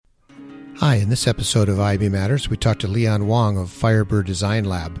Hi, in this episode of IB Matters, we talked to Leon Wong of Firebird Design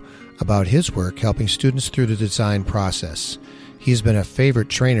Lab about his work helping students through the design process. He's been a favorite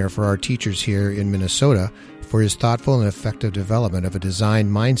trainer for our teachers here in Minnesota for his thoughtful and effective development of a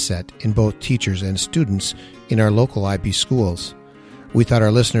design mindset in both teachers and students in our local IB schools. We thought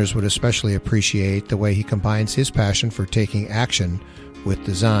our listeners would especially appreciate the way he combines his passion for taking action with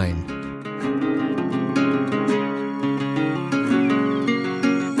design.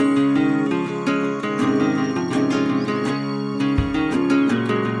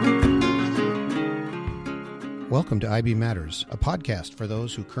 Welcome to IB Matters, a podcast for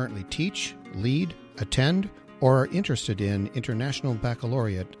those who currently teach, lead, attend, or are interested in International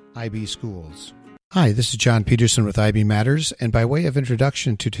Baccalaureate IB schools. Hi, this is John Peterson with IB Matters, and by way of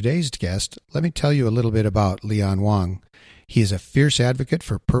introduction to today's guest, let me tell you a little bit about Leon Wong. He is a fierce advocate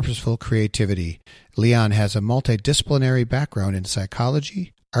for purposeful creativity. Leon has a multidisciplinary background in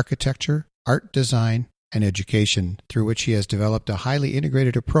psychology, architecture, art design, and education, through which he has developed a highly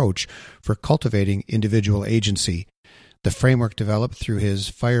integrated approach for cultivating individual agency. The framework developed through his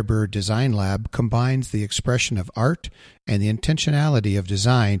Firebird Design Lab combines the expression of art and the intentionality of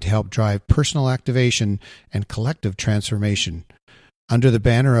design to help drive personal activation and collective transformation. Under the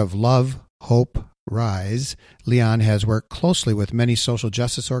banner of Love, Hope, Rise, Leon has worked closely with many social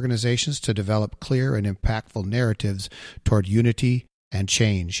justice organizations to develop clear and impactful narratives toward unity and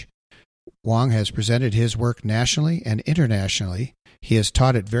change. Wong has presented his work nationally and internationally. He has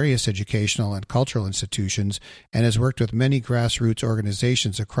taught at various educational and cultural institutions and has worked with many grassroots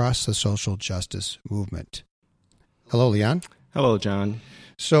organizations across the social justice movement. Hello, Leon. Hello, John.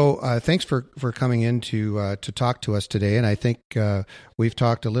 So thanks for coming in to talk to us today. And I think we've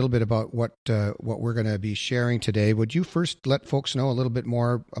talked a little bit about what we're going to be sharing today. Would you first let folks know a little bit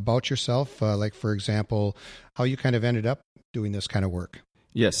more about yourself, like, for example, how you kind of ended up doing this kind of work?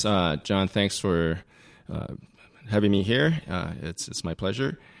 Yes, John, thanks for having me here. It's my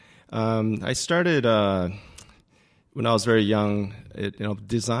pleasure. I started when I was very young.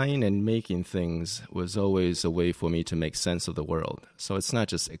 Design and making things was always a way for me to make sense of the world. So it's not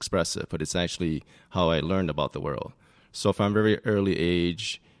just expressive, but it's actually how I learned about the world. So from a very early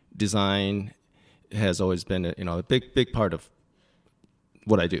age, design has always been a big part of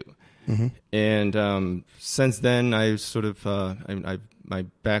what I do. Mm-hmm. And since then, I sort of my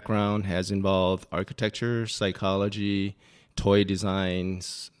background has involved architecture, psychology, toy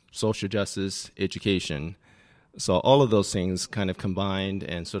designs, social justice, education. So all of those things kind of combined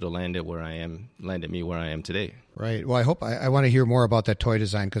and sort of landed me where I am today. Right. Well, I want to hear more about that toy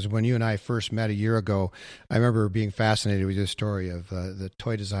design, because when you and I first met a year ago, I remember being fascinated with your story of the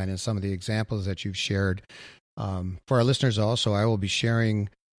toy design and some of the examples that you've shared. For our listeners also, I will be sharing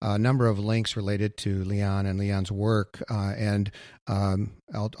a number of links related to Leon and Leon's work, and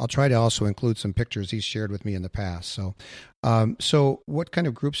I'll try to also include some pictures he's shared with me in the past. So what kind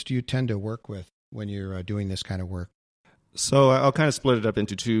of groups do you tend to work with when you're doing this kind of work? So I'll kind of split it up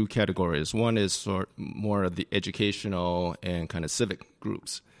into two categories. One is more of the educational and kind of civic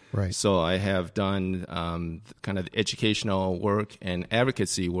groups. Right. So I have done kind of educational work and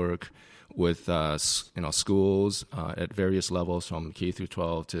advocacy work with schools at various levels, from K through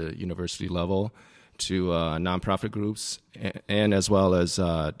 12 to university level, to nonprofit groups, and as well as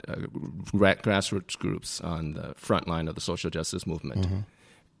grassroots groups on the front line of the social justice movement. Mm-hmm.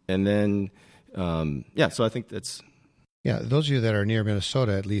 And then, so I think that's... Yeah, those of you that are near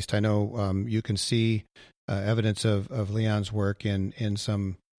Minnesota, at least, I know you can see evidence of Leon's work in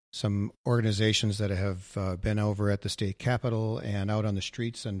some organizations that have been over at the state capitol and out on the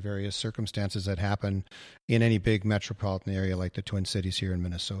streets and various circumstances that happen in any big metropolitan area like the Twin Cities here in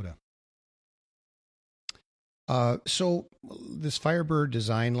Minnesota. So this Firebird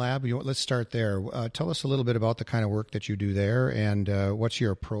Design Lab, let's start there. Tell us a little bit about the kind of work that you do there, and what's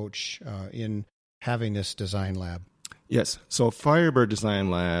your approach in having this design lab? Yes, so Firebird Design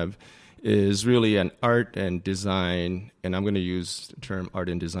Lab is really an art and design, and I'm going to use the term art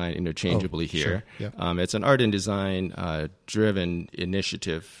and design interchangeably here. Sure. Yeah. It's an art and design driven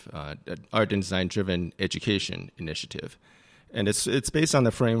initiative, art and design driven education initiative. And it's based on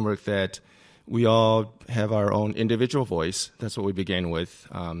the framework that we all have our own individual voice. That's what we begin with.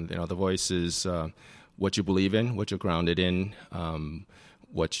 The voice is what you believe in, what you're grounded in,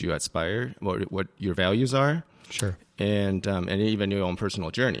 what you aspire, what your values are. Sure. And even your own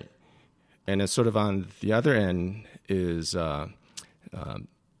personal journey. And it's sort of on the other end is the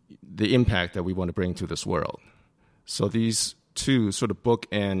impact that we want to bring to this world. So these two sort of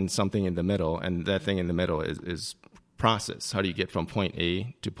bookend something in the middle, and that thing in the middle is process. How do you get from point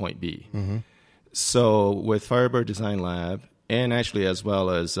A to point B? Mm-hmm. So with Firebird Design Lab and actually as well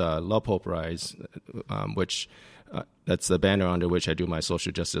as Love Hope Rise, which that's the banner under which I do my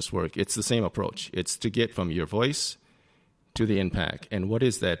social justice work. It's the same approach. It's to get from your voice to the impact. And what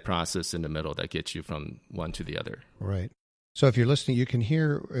is that process in the middle that gets you from one to the other? Right. So if you're listening, you can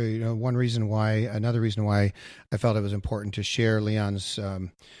hear another reason why I felt it was important to share Leon's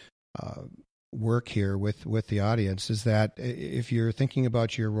work here with the audience is that if you're thinking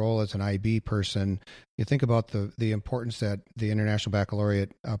about your role as an IB person, you think about the importance that the International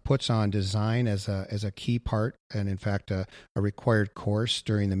Baccalaureate puts on design as a key part, and in fact a required course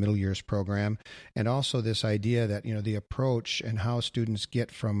during the middle years program, and also this idea that the approach and how students get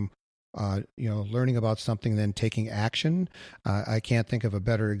from learning about something, then taking action. I can't think of a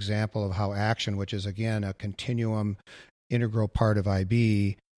better example of how action, which is again a continuum, integral part of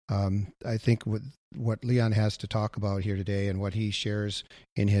IB. I think what Leon has to talk about here today and what he shares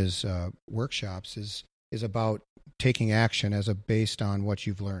in his workshops is about taking action based on what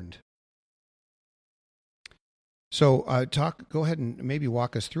you've learned. So go ahead and maybe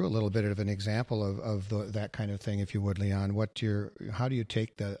walk us through a little bit of an example of that kind of thing, if you would, Leon. How do you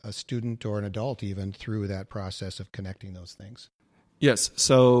take a student or an adult even through that process of connecting those things? Yes.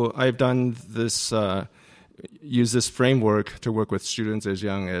 So I've done this, use this framework to work with students as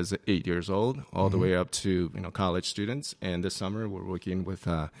young as 8 years old, all the way up to college students. And this summer we're working with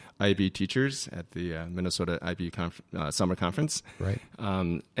IB teachers at the Minnesota IB Summer Conference. Right.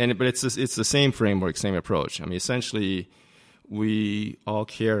 But it's the same framework, same approach. I mean, essentially, we all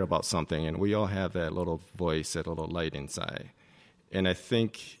care about something, and we all have that little voice, that little light inside. And I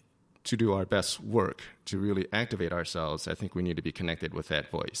think to do our best work, to really activate ourselves, I think we need to be connected with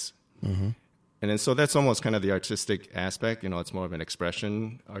that voice. Mm-hmm. And then so that's almost kind of the artistic aspect. It's more of an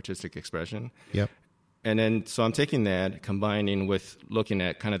artistic expression. Yep. And then so I'm taking that, combining with looking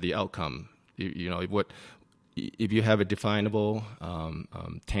at kind of the outcome. If you have a definable,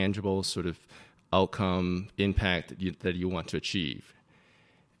 tangible sort of outcome, impact that you want to achieve.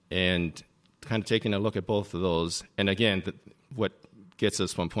 And kind of taking a look at both of those. And again, what gets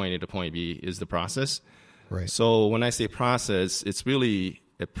us from point A to point B is the process. Right. So when I say process, it's really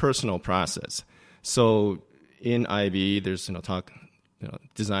a personal process. So in IB, there's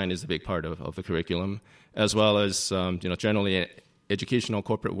design is a big part of the curriculum, as well as generally educational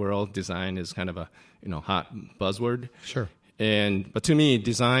corporate world, design is kind of a hot buzzword. Sure. But to me,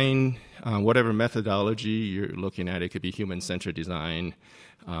 design, whatever methodology you're looking at, it could be human-centered design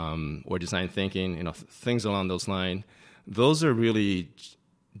or design thinking, things along those lines. Those are really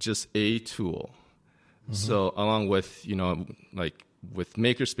just a tool. Mm-hmm. So along with with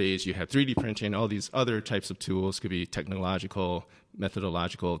Makerspace, you have 3D printing, all these other types of tools, could be technological,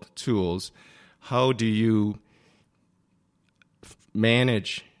 methodological tools. How do you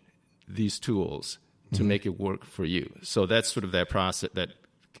manage these tools to make it work for you? So that's sort of that process, that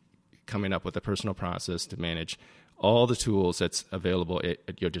coming up with a personal process to manage all the tools that's available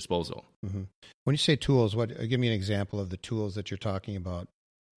at your disposal. Mm-hmm. When you say tools, give me an example of the tools that you're talking about.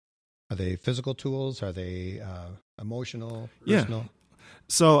 Are they physical tools? Are they emotional, personal? Yeah.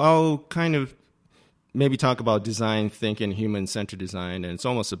 So I'll kind of maybe talk about design thinking, human-centered design, and it's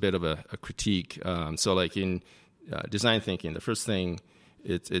almost a bit of a critique. So like in design thinking, the first thing,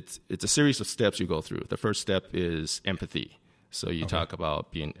 it's a series of steps you go through. The first step is empathy. So you talk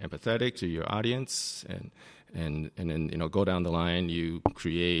about being empathetic to your audience, and then go down the line. You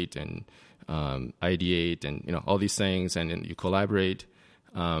create and ideate, and all these things, and then you collaborate.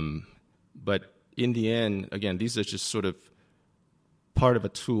 But in the end, again, these are just sort of part of a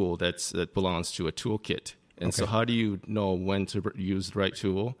tool that belongs to a toolkit. And so how do you know when to use the right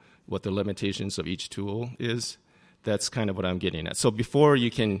tool, what the limitations of each tool is? That's kind of what I'm getting at. So before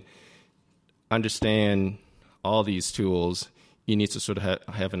you can understand all these tools, you need to sort of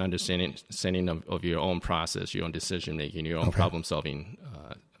have an understanding of your own process, your own decision-making, your own problem-solving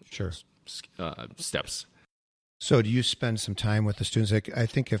steps. So do you spend some time with the students? I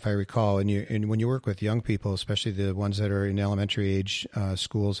think if I recall, and when you work with young people, especially the ones that are in elementary age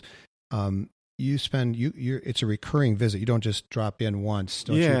schools, it's a recurring visit. You don't just drop in once.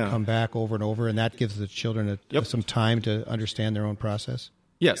 Don't you come back over and over, and that gives the children some time to understand their own process?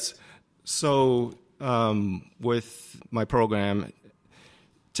 Yes. So with my program,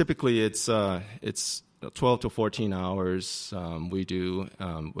 typically it's 12 to 14 hours. We do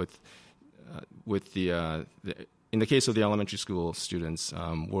with the in the case of the elementary school students,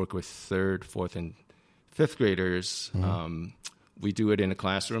 work with 3rd, 4th, and 5th graders. Mm-hmm. We do it in a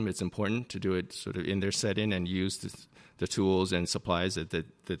classroom. It's important to do it sort of in their setting and use the tools and supplies that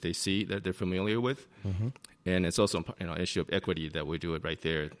they see, that they're familiar with. Mm-hmm. And it's also an issue of equity that we do it right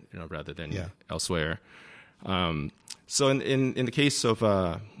there, rather than elsewhere. So in the case of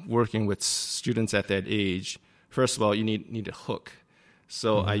working with students at that age, first of all, you need a hook.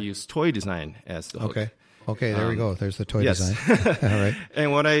 So I use toy design as the hook. Okay, there we go. There's the toy design. All right.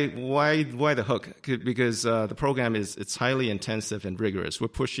 And why the hook? Because the program it's highly intensive and rigorous. We're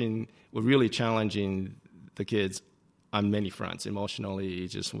really challenging the kids on many fronts, emotionally,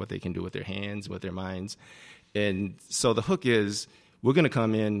 just what they can do with their hands, with their minds. And so the hook is, we're going to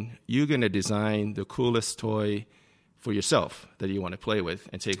come in, you're going to design the coolest toy for yourself that you want to play with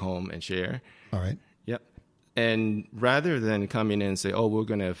and take home and share. All right. Yep. And rather than coming in and say, oh, we're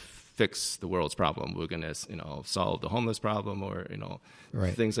going to fix the world's problem, we're going to, solve the homeless problem, or,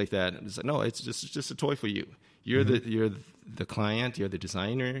 right. things like that. It's like, no, it's just a toy for you. You're the client, you're the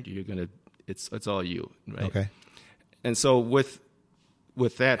designer, it's all you, right? Okay. And so with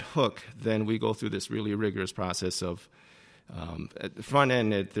that hook, then we go through this really rigorous process of, at the front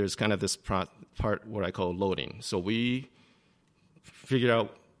end, there's kind of this part what I call loading. So we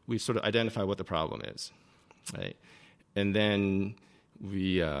sort of identify what the problem is, right? And then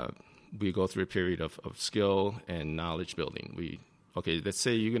we go through a period of skill and knowledge building. Let's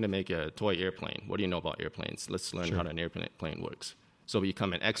say you're going to make a toy airplane. What do you know about airplanes? Let's learn how an airplane works. So we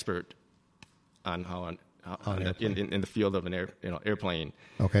become an expert on in the field of an airplane,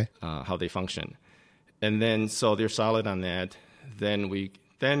 okay, how they function. And then, so they're solid on that. Then we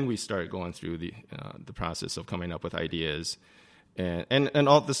start going through the process of coming up with ideas, and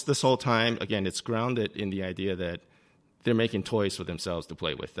all this whole time, again, it's grounded in the idea that they're making toys for themselves to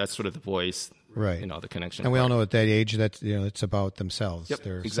play with. That's sort of the voice, right? The connection. And we all know at that age that it's about themselves. Yep,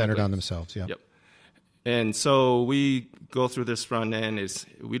 they're exactly. centered on themselves. Yeah. Yep. And so we go through this front end.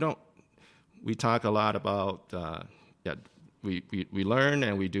 We talk a lot about. We learn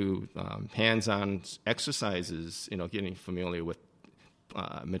and we do hands-on exercises, getting familiar with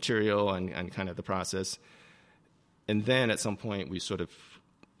material and kind of the process. And then at some point we sort of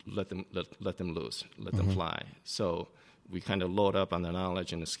let them loose, let them fly. So we kind of load up on the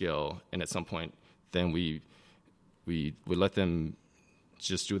knowledge and the skill, and at some point then we let them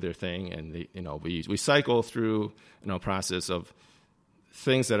just do their thing, and we cycle through a process of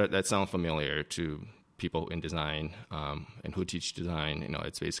things that sound familiar to people in design and who teach design.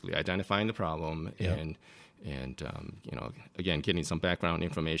 It's basically identifying the problem and again, getting some background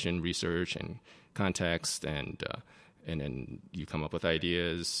information, research and context, and then you come up with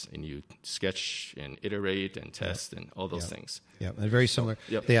ideas and you sketch and iterate and test and all those things. Yeah, and very similar.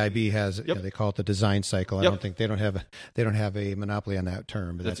 The IB has they call it the design cycle. I don't think they don't have a monopoly on that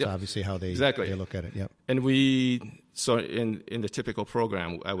term, but that's obviously how they look at it. Yep. And so in the typical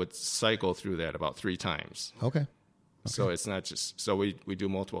program, I would cycle through that about 3 times. Okay. So it's not just, so we do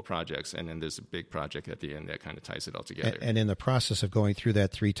multiple projects, and then there's a big project at the end that kind of ties it all together. And in the process of going through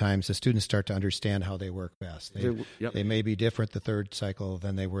that 3 times, the students start to understand how they work best. They may be different the third cycle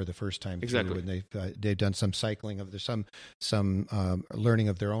than they were the first time. Exactly. And they've done some cycling of some learning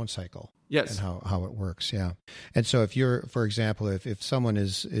of their own cycle. Yes. And how it works. Yeah. And so if you're, for example, if someone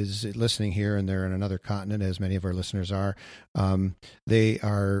is listening here and they're in another continent, as many of our listeners are, they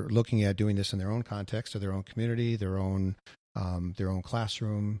are looking at doing this in their own context, or their own community, their own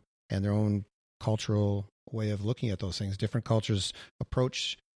classroom, and their own cultural way of looking at those things. Different cultures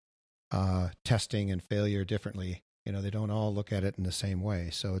approach testing and failure differently. They don't all look at it in the same way.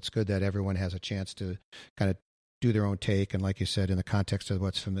 So it's good that everyone has a chance to kind of do their own take, and like you said, in the context of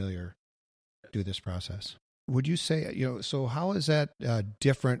what's familiar, do this process. Would you say, so how is that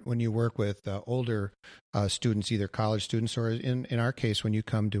different when you work with older students, either college students, or in our case, when you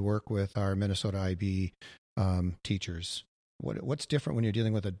come to work with our Minnesota IB teachers? What's different when you're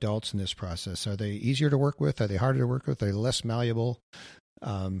dealing with adults in this process? Are they easier to work with? Are they harder to work with? Are they less malleable?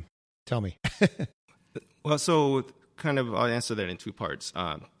 Tell me. Well, so kind of I'll answer that in 2 parts.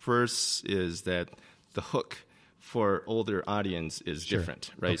 First is that the hook for older audience is different,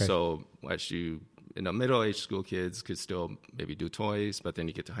 right? Okay. So as middle-aged school kids could still maybe do toys, but then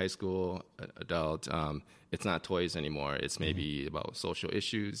you get to high school, adult, it's not toys anymore. It's maybe about social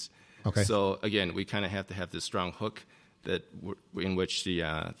issues. Okay. So again, we kind of have to have this strong hook in which the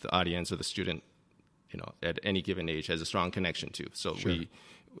audience or the student, at any given age has a strong connection to. So we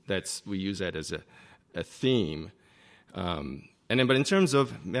use that as a theme. But in terms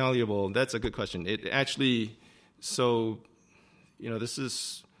of malleable, that's a good question. It actually. So, this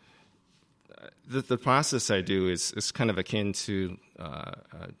is the process I do is kind of akin to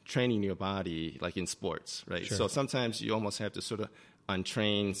training your body, like in sports, right? Sure. So sometimes you almost have to sort of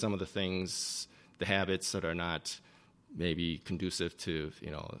untrain some of the things, the habits that are not maybe conducive to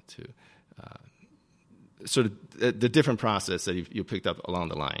sort of the different process that you picked up along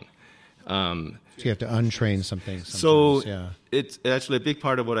the line. Um, So you have to untrain some things. so Yeah. it's actually a big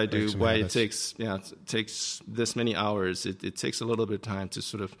part of what I do. Break some Why habits. it takes this many hours. It takes a little bit of time to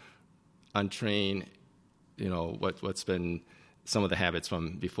sort of untrain, what's been some of the habits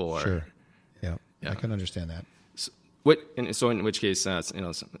from before. Sure. Yeah. Yeah. I can understand that. So in which case,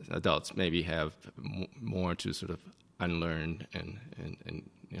 some adults maybe have more to sort of unlearn and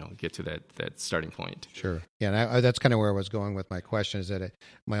get to that starting point. Sure. Yeah, and that's kind of where I was going with my question. Is that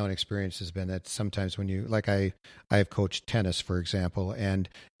my own experience has been that sometimes when you, like I have coached tennis, for example, and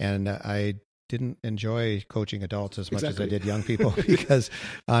I didn't enjoy coaching adults as much as I did young people because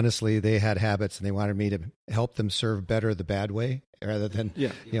honestly, they had habits and they wanted me to help them serve better the bad way rather than,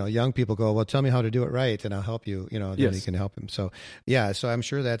 young people go, well, tell me how to do it right and I'll help you, then you can help them. So, so I'm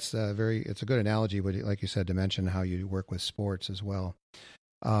sure that's it's a good analogy, like you said, to mention how you work with sports as well.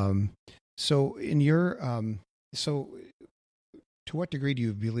 So in your, to what degree do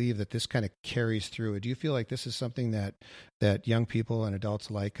you believe that this kind of carries through? Do you feel like this is something that young people and adults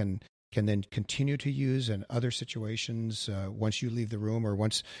alike can then continue to use in other situations once you leave the room, or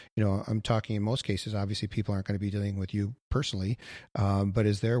once, I'm talking in most cases, obviously people aren't going to be dealing with you personally, but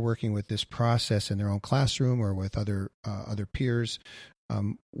as they're working with this process in their own classroom or with other peers,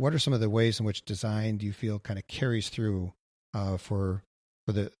 what are some of the ways in which design do you feel kind of carries through for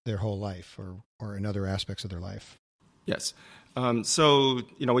their whole life or in other aspects of their life? Yes. So,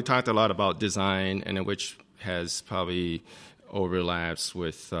 we talked a lot about design, and which has probably overlaps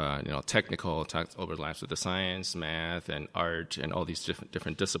with, technical, overlaps with the science, math, and art, and all these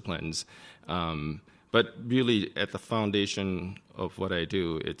different disciplines. But really, at the foundation of what I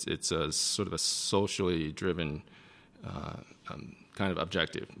do, it's a sort of a socially driven kind of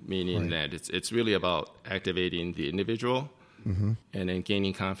objective, meaning that it's really about activating the individual and then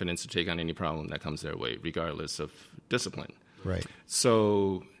gaining confidence to take on any problem that comes their way, regardless of discipline. Right.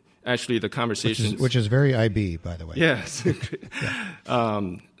 So actually the conversations... Which is very IB, by the way. Yes.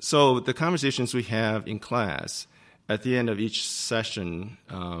 So the conversations we have in class, at the end of each session,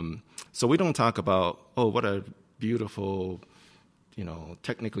 so we don't talk about, what a beautiful,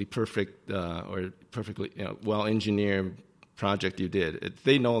 technically perfect or perfectly well-engineered project you did.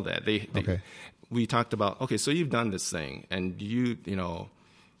 They know that. We talked about, so you've done this thing, and you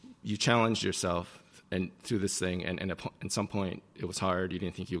challenged yourself and through this thing, and at some point it was hard. You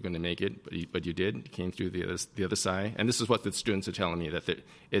didn't think you were going to make it, but you did. You came through the other side. And this is what the students are telling me, that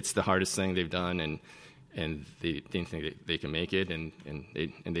it's the hardest thing they've done, and they didn't think they can make it, and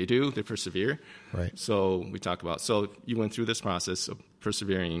they do. They persevere. Right. So we talk about, you went through this process of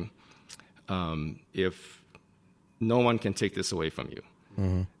persevering. If no one can take this away from you.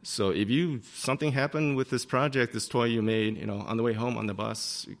 Mm-hmm. So if something happened with this project, this toy you made, on the way home on the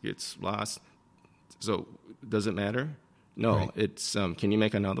bus, it gets lost. So does it matter? No. Right. It's can you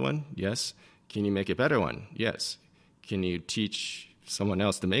make another one? Yes. Can you make a better one? Yes. Can you teach someone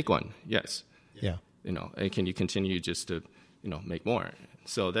else to make one? Yes. Yeah. And can you continue just to make more?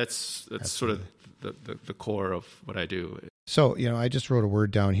 So that's sort of the core of what I do. So, I just wrote a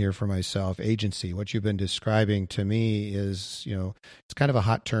word down here for myself, agency. What you've been describing to me is, it's kind of a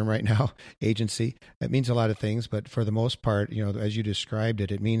hot term right now, agency. It means a lot of things, but for the most part, as you described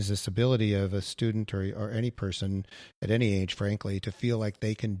it, it means this ability of a student or any person at any age, frankly, to feel like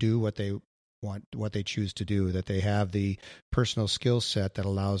they can do what they want, what they choose to do, that they have the personal skill set that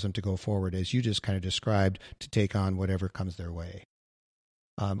allows them to go forward, as you just kind of described, to take on whatever comes their way.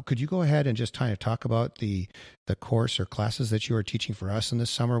 Could you go ahead and just kind of talk about the course or classes that you are teaching for us in this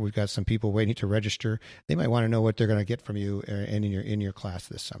summer? We've got some people waiting to register. They might want to know what they're going to get from you in your class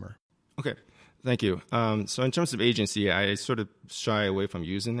this summer. Okay. Thank you. So in terms of agency, I sort of shy away from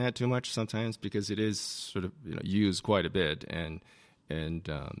using that too much sometimes, because it is sort of used quite a bit and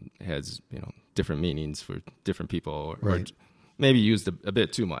has different meanings for different people, or maybe used a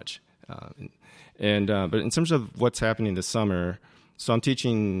bit too much. But in terms of what's happening this summer. So I'm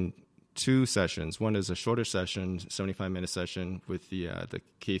teaching 2 sessions. One is a shorter session, 75-minute session with the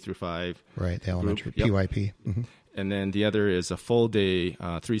K through 5. Right, the elementary, PYP. Mm-hmm. And then the other is a full day,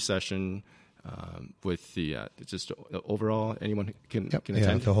 3-session with the just overall, anyone can attend.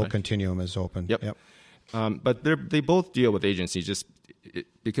 Yeah, the whole continuum is open. Yep. But they both deal with agency, just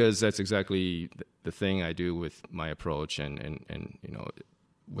because that's exactly the thing I do with my approach and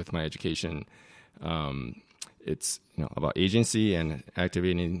with my education. It's about agency and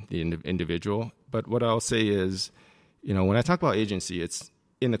activating the individual. But what I'll say is, when I talk about agency, it's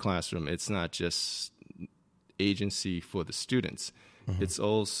in the classroom. It's not just agency for the students. Mm-hmm. It's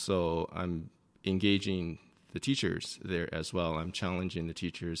also I'm engaging the teachers there as well. I'm challenging the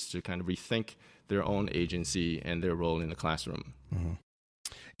teachers to kind of rethink their own agency and their role in the classroom. Mm-hmm.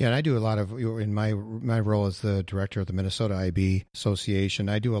 Yeah, and I do a lot of in my role as the director of the Minnesota IB Association.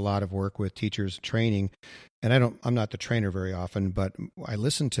 I do a lot of work with teachers training, and I'm not the trainer very often, but I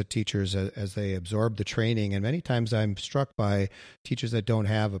listen to teachers as they absorb the training, and many times I'm struck by teachers that don't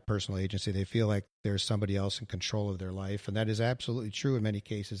have a personal agency. They feel like there's somebody else in control of their life, and that is absolutely true in many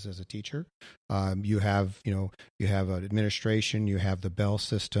cases as a teacher. You have an administration, you have the bell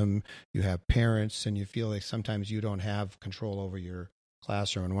system, you have parents, and you feel like sometimes you don't have control over your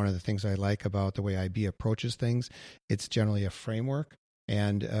classroom. And one of the things I like about the way IB approaches things, it's generally a framework,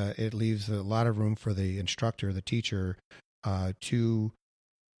 and it leaves a lot of room for the instructor, the teacher, to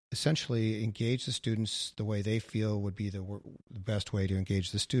essentially engage the students the way they feel would be the best way to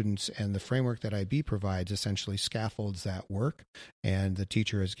engage the students. And the framework that IB provides essentially scaffolds that work, and the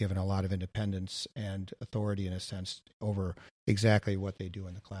teacher is given a lot of independence and authority, in a sense, over exactly what they do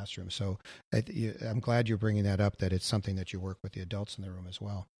in the classroom. So I'm glad you're bringing that up, that it's something that you work with the adults in the room as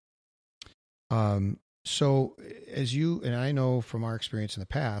well. So and I know from our experience in the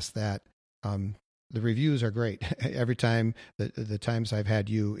past that the reviews are great. Every time, the times I've had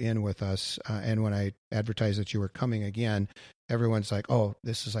you in with us, and when I advertised that you were coming again, everyone's like, oh,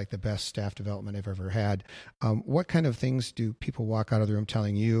 this is like the best staff development I've ever had. What kind of things do people walk out of the room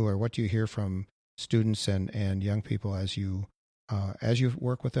telling you, or what do you hear from students and young people as you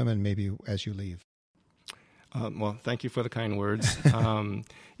work with them and maybe as you leave? Well, thank you for the kind words.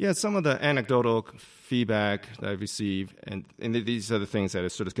 Yeah, some of the anecdotal feedback that I've received, and these are the things that I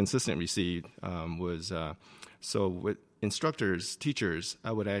sort of consistently received, was so with instructors, teachers,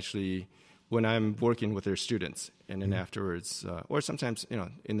 I would actually, when I'm working with their students, and then afterwards, or sometimes,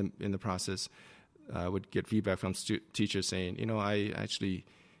 in the process, I would get feedback from teachers saying, I actually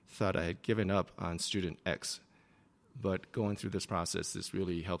thought I had given up on student X, but going through this process, this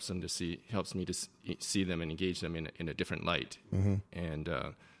really helps me to see them and engage them in a different light. Mm-hmm. And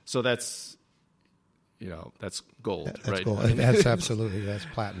so that's gold, that's right? Gold. That's absolutely, that's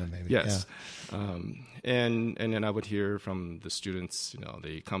platinum, maybe. Yes. Yeah. And then I would hear from the students,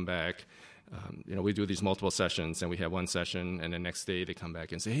 they come back. We do these multiple sessions, and we have one session, and the next day they come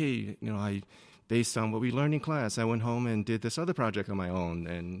back and say, hey, based on what we learned in class, I went home and did this other project on my own,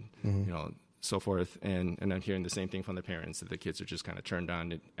 and, so forth. And I'm hearing the same thing from the parents, that the kids are just kind of turned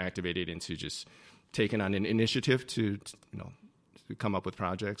on and activated into just taking on an initiative to come up with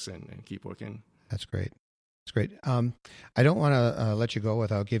projects and keep working. That's great. That's great. I don't want to let you go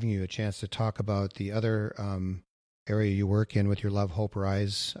without giving you a chance to talk about the other area you work in with your Love, Hope,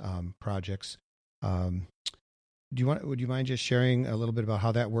 Rise projects. Would you mind just sharing a little bit about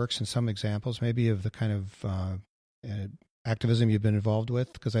how that works and some examples maybe of the kind of activism you've been involved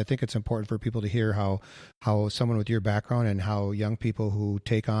with? Because I think it's important for people to hear how someone with your background and how young people who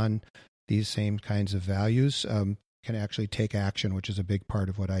take on these same kinds of values can actually take action, which is a big part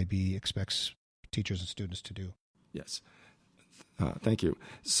of what IB expects teachers and students to do. Yes. Thank you.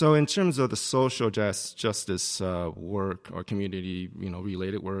 So in terms of the social justice work or community,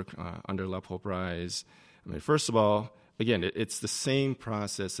 related work under Love, Hope, Rise, first of all, again, it's the same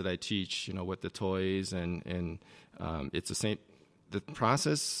process that I teach, with the toys, and it's the same. The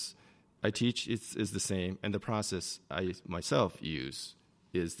process I teach is the same, and the process I myself use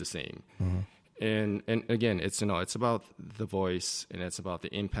is the same. Mm-hmm. And again, it's about the voice, and it's about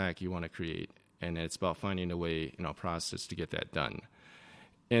the impact you want to create, and it's about finding a way in our process to get that done.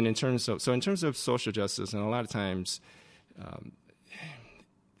 And in terms of social justice, and a lot of times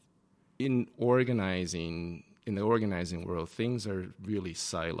in the organizing world, things are really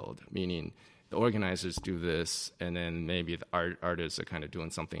siloed, meaning the organizers do this, and then maybe the artists are kind of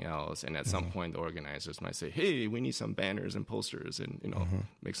doing something else, and at some point the organizers might say, hey, we need some banners and posters, and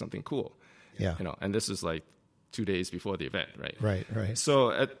make something cool. Yeah. And this is like 2 days before the event, right? Right.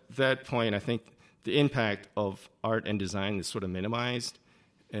 So at that point, I think the impact of art and design is sort of minimized,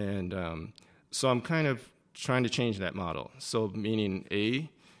 and so I'm kind of trying to change that model. So meaning,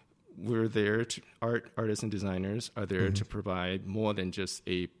 we're there artists and designers are there to provide more than just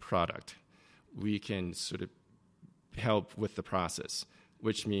a product. We can sort of help with the process,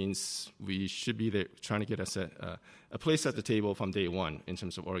 which means we should be there trying to get us a place at the table from day one in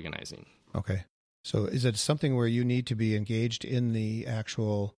terms of organizing. Okay. So is it something where you need to be engaged in the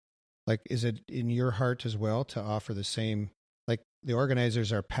actual, is it in your heart as well to offer the same, the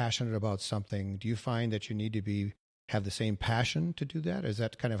organizers are passionate about something. Do you find that you need to have the same passion to do that? Is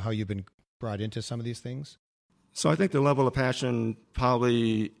that kind of how you've been brought into some of these things? So I think the level of passion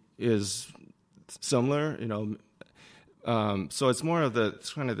probably is similar, so it's more of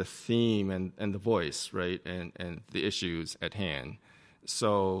it's kind of the theme and the voice, right, and the issues at hand.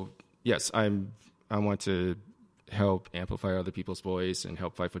 So yes, I want to help amplify other people's voice and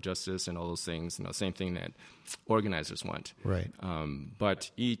help fight for justice and all those things. Same thing that organizers want. Right.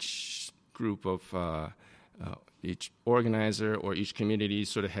 But each group of each organizer or each community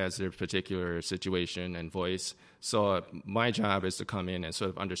sort of has their particular situation and voice. So my job is to come in and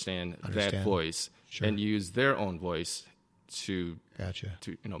sort of understand that voice and use their own voice to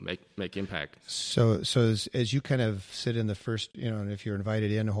make impact. So as you kind of sit in the first, and if you're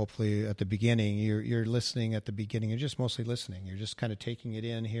invited in, hopefully at the beginning, you're listening at the beginning. You're just mostly listening. You're just kind of taking it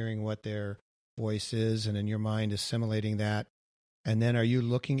in, hearing what their voice is, and in your mind assimilating that. And then are you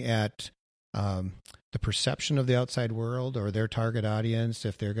looking at the perception of the outside world or their target audience,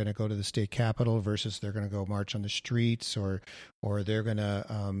 if they're going to go to the state capitol versus they're going to go march on the streets, or they're going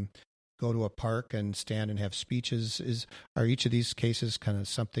to go to a park and stand and have speeches? Are each of these cases kind of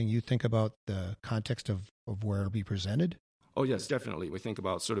something you think about the context of where it'll be presented? Oh, yes, definitely. We think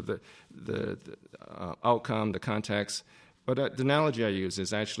about sort of the outcome, the context. But the analogy I use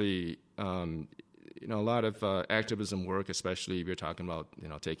is actually, a lot of activism work, especially if you're talking about,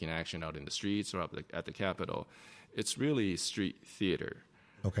 taking action out in the streets or at the Capitol, it's really street theater.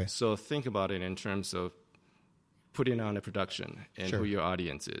 Okay. So think about it in terms of putting on a production and who your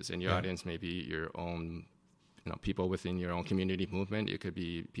audience is. And your audience may be your own, people within your own community movement. It could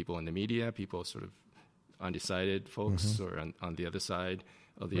be people in the media, people sort of undecided folks or on the other side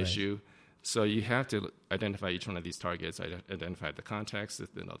of the issue. So you have to identify each one of these targets, identify the context,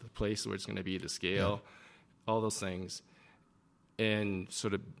 the place where it's going to be, the scale, all those things, and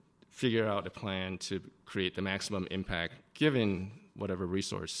sort of figure out a plan to create the maximum impact given whatever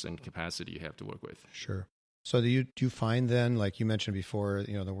resource and capacity you have to work with. Sure. So do you find then, like you mentioned before,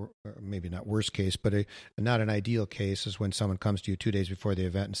 the maybe not worst case, but not an ideal case is when someone comes to you 2 days before the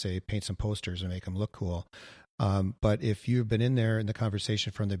event and say, paint some posters and make them look cool. But if you've been in there in the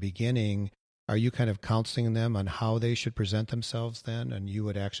conversation from the beginning, are you kind of counseling them on how they should present themselves then? And you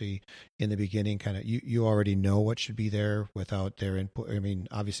would actually, in the beginning, kind of, you already know what should be there without their input. I mean,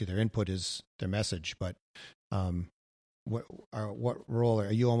 obviously their input is their message, but what role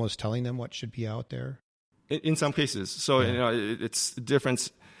are you almost telling them what should be out there? In some cases. So, it's different.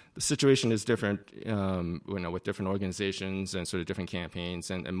 The situation is different, with different organizations and sort of different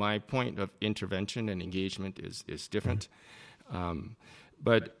campaigns. And my point of intervention and engagement is different.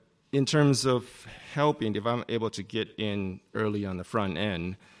 But in terms of helping, if I'm able to get in early on the front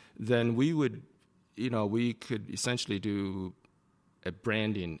end, then we could essentially do a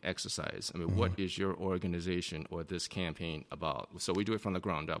branding exercise. I mean, what is your organization or this campaign about? So we do it from the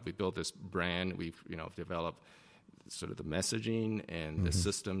ground up. We build this brand. We've, developed sort of the messaging and the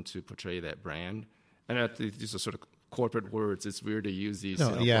system to portray that brand. And these are sort of corporate words. It's weird to use these.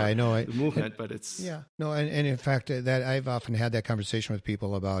 I know. The movement, but it's... Yeah. No, and in fact, that I've often had that conversation with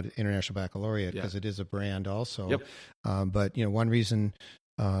people about International Baccalaureate because it is a brand also. Yep. But, one reason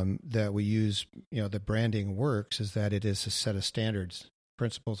that we use, the branding works is that it is a set of standards,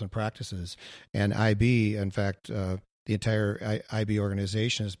 principles, and practices. And IB, in fact, the entire IB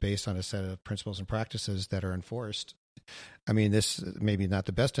organization is based on a set of principles and practices that are enforced. I mean, this maybe not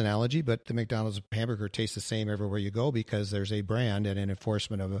the best analogy, but the McDonald's hamburger tastes the same everywhere you go because there's a brand and an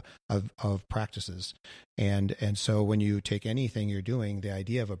enforcement of practices. And so when you take anything you're doing, the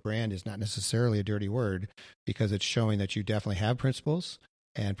idea of a brand is not necessarily a dirty word because it's showing that you definitely have principles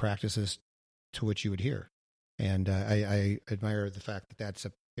and practices to which you adhere. And I admire the fact that that's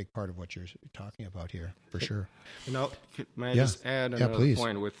a big part of what you're talking about here, for sure. May I just add another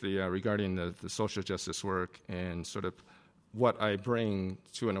point with regarding the social justice work and sort of what I bring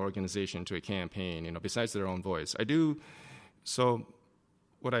to an organization, to a campaign, besides their own voice. I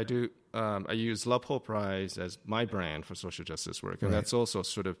use Love, Hope, Rise as my brand for social justice work, and that's also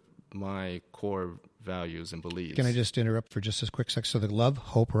sort of my core values and beliefs. Can I just interrupt for just a quick sec? So the Love,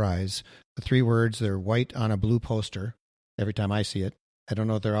 Hope, Rise, the 3 words, they're white on a blue poster every time I see it. I don't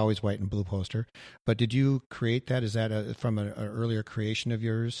know if they're always white and blue poster, but did you create that? Is that from an earlier creation of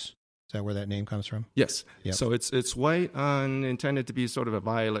yours? Is that where that name comes from? Yes. Yep. So it's white on, intended to be sort of a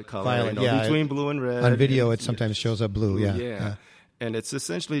violet color, between blue and red. On video, it sometimes shows up blue. Yeah. And it's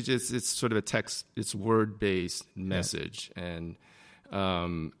essentially it's sort of a text, it's word-based message, and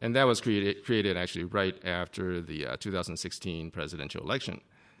that was created actually right after the 2016 presidential election.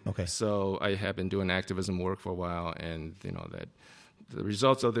 Okay. So I have been doing activism work for a while, and that the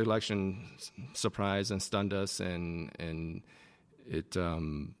results of the election surprised and stunned us, and it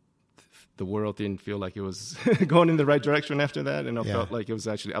the world didn't feel like it was going in the right direction after that, and I felt like it was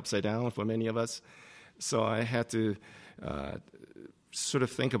actually upside down for many of us. So I had to sort of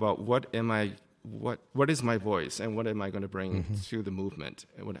think about what am I what is my voice and what am I going to bring to the movement?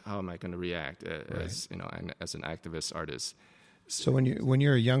 And how am I going to react as as an activist artist? So when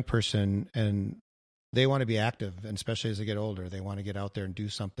you're a young person and they want to be active, and especially as they get older, they want to get out there and do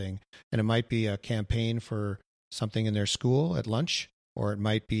something. And it might be a campaign for something in their school at lunch, or it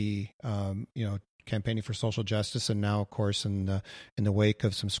might be, campaigning for social justice. And now, of course, in the wake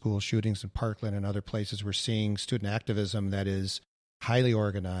of some school shootings in Parkland and other places, we're seeing student activism that is highly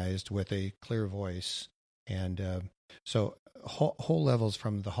organized with a clear voice. And so whole levels,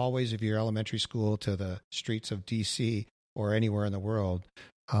 from the hallways of your elementary school to the streets of D.C. or anywhere in the world.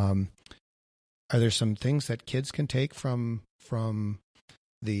 Are there some things that kids can take from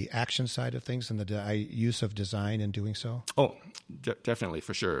the action side of things and the use of design in doing so? Oh, definitely,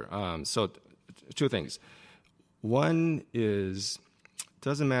 for sure. So two things. One is,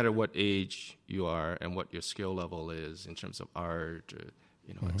 doesn't matter what age you are and what your skill level is in terms of art,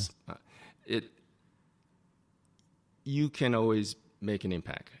 you can always make an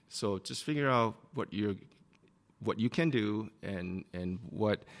impact. So just figure out what you can do and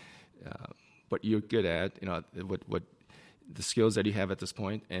what you're good at, what the skills that you have at this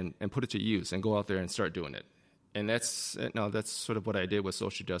point, and put it to use and go out there and start doing it. And that's sort of what I did with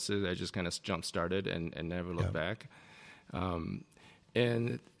social justice. I just kind of jump started and never looked back.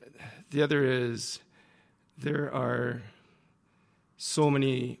 And the other is, there are so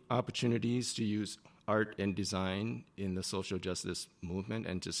many opportunities to use art and design in the social justice movement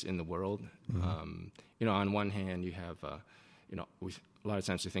and just in the world. On one hand, you have, a lot of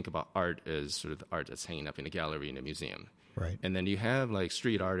times we think about art as sort of the art that's hanging up in a gallery in a museum. Right. And then you have like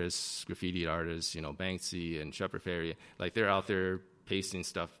street artists, graffiti artists, Banksy and Shepard Fairey, like they're out there pasting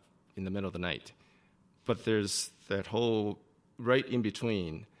stuff in the middle of the night. But there's that whole right in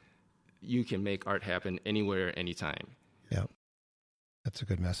between, you can make art happen anywhere, anytime. Yeah. That's a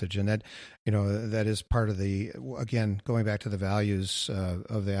good message. And that, that is part of again, going back to the values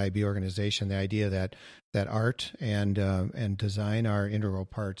of the IB organization, the idea that art and design are integral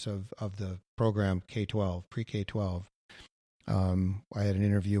parts of the program K-12, pre-K-12. I had an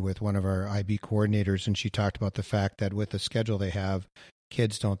interview with one of our IB coordinators, and she talked about the fact that with the schedule they have,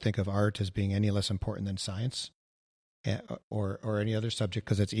 kids don't think of art as being any less important than science or any other subject,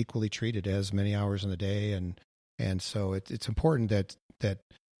 because it's equally treated as many hours in the day. And so it's important that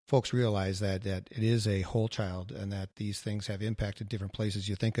folks realize that it is a whole child, and that these things have impact in different places.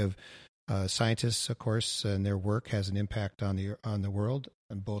 You think of scientists, of course, and their work has an impact on the world,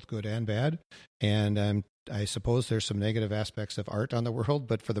 and both good and bad. And I suppose there's some negative aspects of art on the world,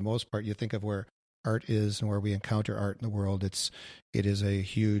 but for the most part, you think of where art is and where we encounter art in the world. It is a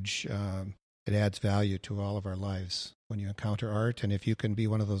huge. It adds value to all of our lives when you encounter art, and if you can be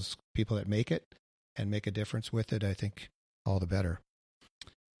one of those people that make it and make a difference with it, I think all the better.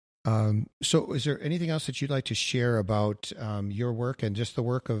 So is there anything else that you'd like to share about your work and just the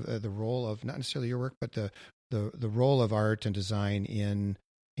work of the role of, not necessarily your work, but the role of art and design in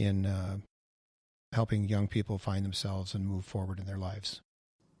helping young people find themselves and move forward in their lives?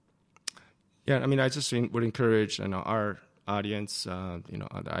 Yeah, I just would encourage our audience,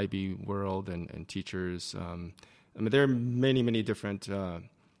 the IB world and teachers. There are many, many different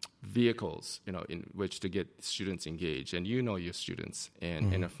vehicles, in which to get students engaged, and your students,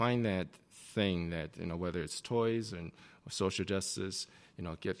 and find that thing that whether it's toys or social justice,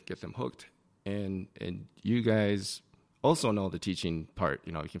 get them hooked, and you guys also know the teaching part.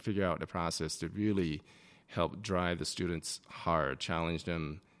 You can figure out the process to really help drive the students hard, challenge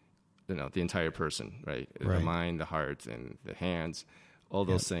them, the entire person, right? The mind, the heart, and the hands, all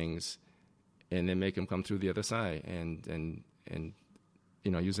those things, and then make them come through the other side, and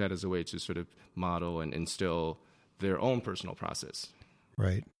use that as a way to sort of model and instill their own personal process.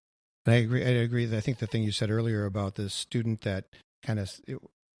 Right. And I agree. I think the thing you said earlier about the student that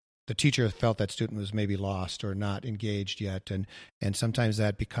the teacher felt that student was maybe lost or not engaged yet. And sometimes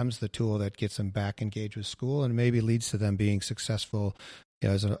that becomes the tool that gets them back engaged with school and maybe leads to them being successful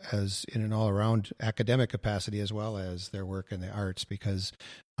as in an all-around academic capacity, as well as their work in the arts, because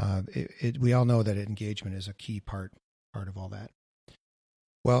we all know that engagement is a key part of all that.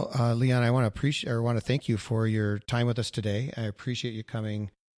 Well, Leon, I want to thank you for your time with us today. I appreciate you coming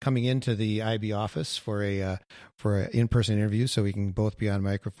into the IB office for an in-person interview, so we can both be on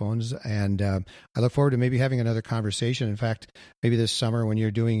microphones. And I look forward to maybe having another conversation. In fact, maybe this summer when you're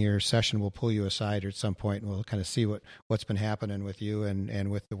doing your session, we'll pull you aside at some point, and we'll kind of see what's been happening with you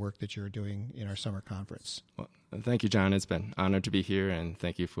and with the work that you're doing in our summer conference. Well, thank you, John. It's been an honor to be here, and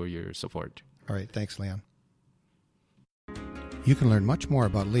thank you for your support. All right. Thanks, Leon. You can learn much more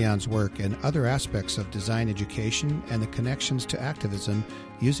about Leon's work and other aspects of design education and the connections to activism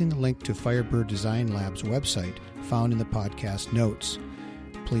using the link to Firebird Design Lab's website found in the podcast notes.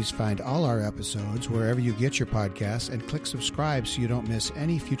 Please find all our episodes wherever you get your podcasts and click subscribe so you don't miss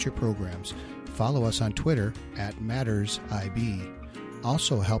any future programs. Follow us on Twitter at MattersIB.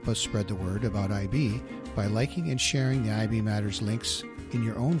 Also help us spread the word about IB by liking and sharing the IB Matters links in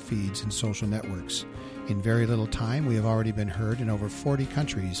your own feeds and social networks. In very little time, we have already been heard in over 40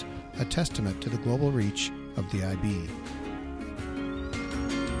 countries, a testament to the global reach of the IB.